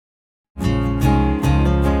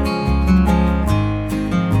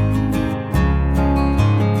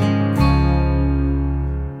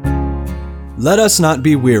Let us not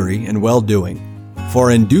be weary in well-doing,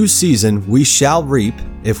 for in due season we shall reap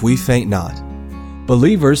if we faint not.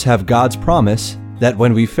 Believers have God's promise that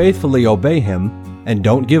when we faithfully obey Him and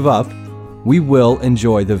don't give up, we will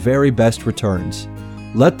enjoy the very best returns.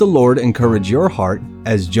 Let the Lord encourage your heart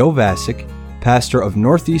as Joe Vasick, pastor of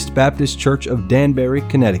Northeast Baptist Church of Danbury,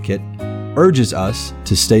 Connecticut, urges us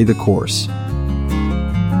to stay the course.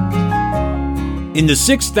 In the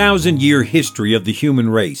 6,000-year history of the human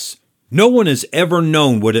race, no one has ever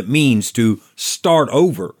known what it means to start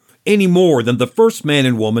over any more than the first man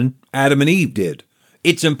and woman, Adam and Eve, did.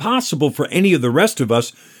 It's impossible for any of the rest of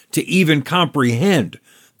us to even comprehend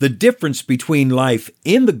the difference between life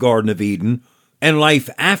in the Garden of Eden and life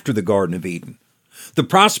after the Garden of Eden. The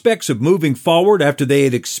prospects of moving forward after they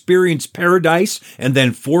had experienced paradise and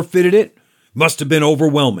then forfeited it must have been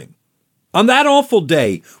overwhelming. On that awful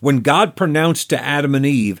day, when God pronounced to Adam and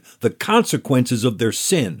Eve the consequences of their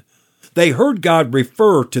sin, they heard God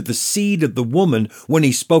refer to the seed of the woman when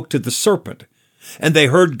He spoke to the serpent, and they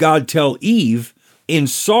heard God tell Eve, "In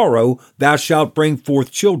sorrow thou shalt bring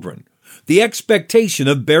forth children." The expectation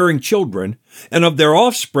of bearing children and of their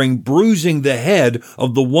offspring bruising the head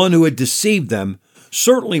of the one who had deceived them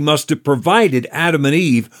certainly must have provided Adam and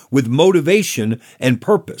Eve with motivation and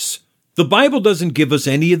purpose. The Bible doesn't give us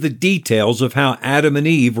any of the details of how Adam and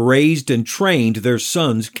Eve raised and trained their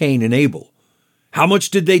sons Cain and Abel. How much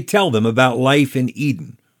did they tell them about life in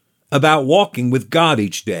Eden, about walking with God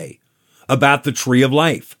each day, about the tree of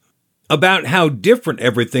life, about how different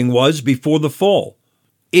everything was before the fall?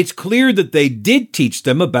 It's clear that they did teach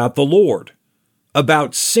them about the Lord,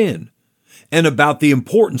 about sin, and about the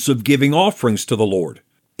importance of giving offerings to the Lord.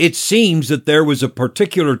 It seems that there was a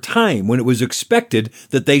particular time when it was expected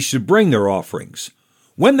that they should bring their offerings.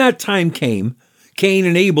 When that time came, Cain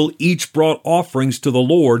and Abel each brought offerings to the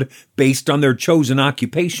Lord based on their chosen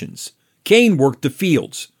occupations. Cain worked the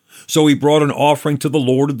fields, so he brought an offering to the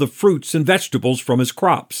Lord of the fruits and vegetables from his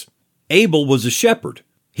crops. Abel was a shepherd.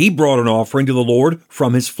 He brought an offering to the Lord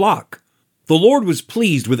from his flock. The Lord was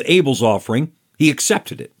pleased with Abel's offering. He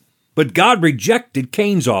accepted it. But God rejected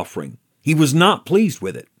Cain's offering. He was not pleased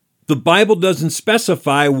with it. The Bible doesn't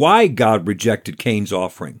specify why God rejected Cain's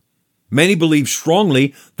offering. Many believe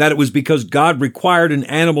strongly that it was because God required an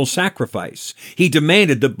animal sacrifice. He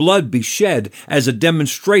demanded that blood be shed as a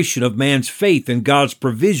demonstration of man's faith in God's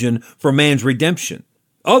provision for man's redemption.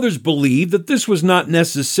 Others believe that this was not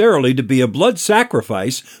necessarily to be a blood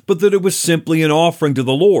sacrifice, but that it was simply an offering to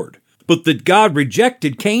the Lord. But that God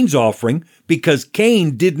rejected Cain's offering because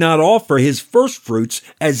Cain did not offer his first fruits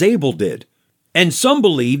as Abel did. And some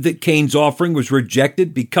believe that Cain's offering was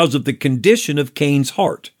rejected because of the condition of Cain's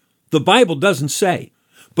heart. The Bible doesn't say,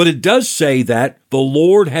 but it does say that the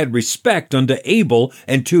Lord had respect unto Abel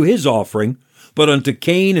and to his offering, but unto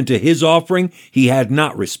Cain and to his offering he had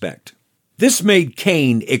not respect. This made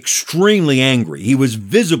Cain extremely angry. He was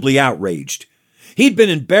visibly outraged. He'd been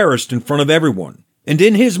embarrassed in front of everyone, and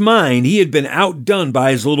in his mind he had been outdone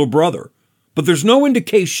by his little brother. But there's no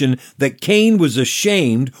indication that Cain was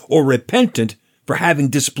ashamed or repentant for having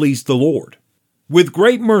displeased the Lord. With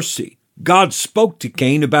great mercy, God spoke to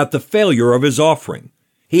Cain about the failure of his offering.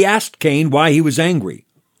 He asked Cain why he was angry.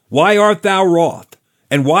 "Why art thou wroth?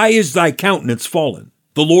 And why is thy countenance fallen?"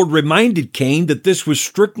 The Lord reminded Cain that this was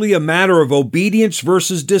strictly a matter of obedience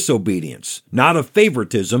versus disobedience, not of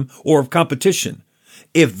favoritism or of competition.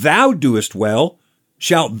 "If thou doest well,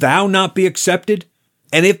 shalt thou not be accepted?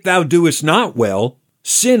 And if thou doest not well,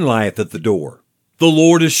 sin lieth at the door." The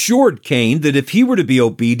Lord assured Cain that if he were to be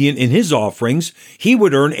obedient in his offerings, he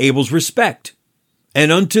would earn Abel's respect.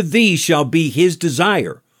 "And unto thee shall be his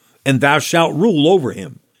desire, and thou shalt rule over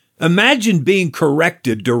him." Imagine being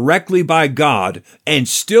corrected directly by God and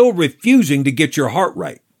still refusing to get your heart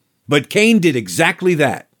right. But Cain did exactly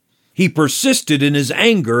that. He persisted in his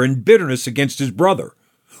anger and bitterness against his brother,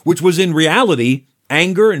 which was in reality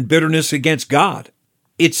anger and bitterness against God.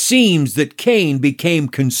 It seems that Cain became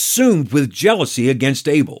consumed with jealousy against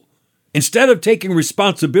Abel. Instead of taking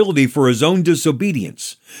responsibility for his own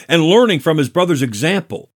disobedience and learning from his brother's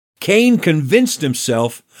example, Cain convinced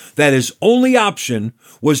himself that his only option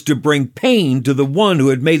was to bring pain to the one who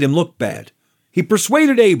had made him look bad. He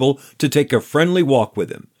persuaded Abel to take a friendly walk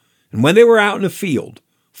with him, and when they were out in a field,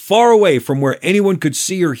 far away from where anyone could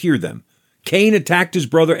see or hear them, Cain attacked his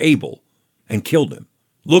brother Abel and killed him.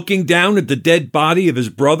 Looking down at the dead body of his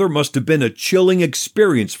brother must have been a chilling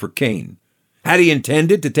experience for Cain. Had he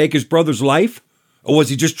intended to take his brother's life, or was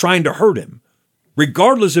he just trying to hurt him?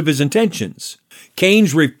 Regardless of his intentions,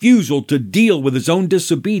 Cain's refusal to deal with his own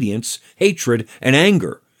disobedience, hatred, and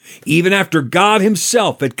anger, even after God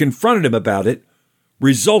himself had confronted him about it,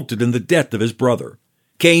 resulted in the death of his brother.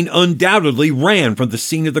 Cain undoubtedly ran from the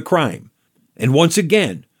scene of the crime. And once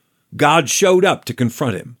again, God showed up to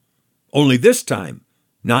confront him. Only this time,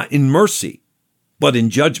 not in mercy, but in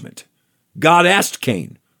judgment. God asked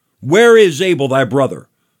Cain, "Where is Abel thy brother?"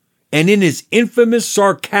 And in his infamous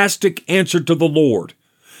sarcastic answer to the Lord,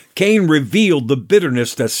 Cain revealed the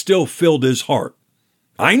bitterness that still filled his heart.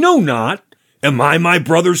 "I know not. Am I my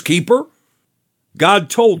brother's keeper?" God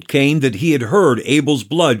told Cain that he had heard Abel's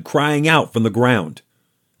blood crying out from the ground.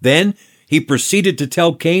 Then he proceeded to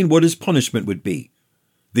tell Cain what his punishment would be.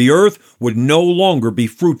 The earth would no longer be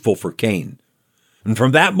fruitful for Cain. And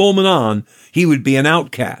from that moment on, he would be an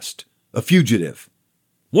outcast, a fugitive.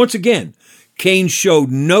 Once again, Cain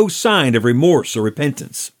showed no sign of remorse or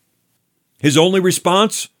repentance. His only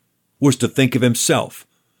response was to think of himself,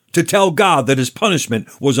 to tell God that his punishment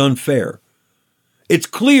was unfair. It's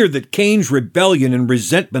clear that Cain's rebellion and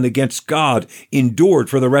resentment against God endured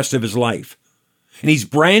for the rest of his life. And he's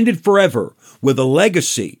branded forever with a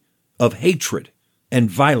legacy of hatred and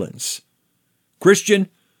violence. Christian,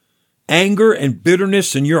 anger and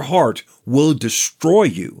bitterness in your heart will destroy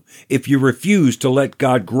you if you refuse to let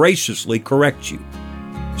God graciously correct you.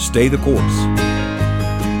 Stay the course.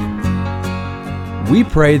 We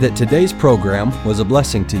pray that today's program was a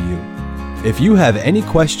blessing to you. If you have any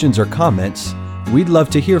questions or comments, we'd love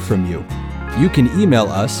to hear from you. You can email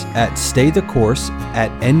us at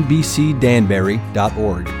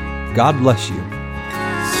staythecourse@nbcdanbury.org. God bless you.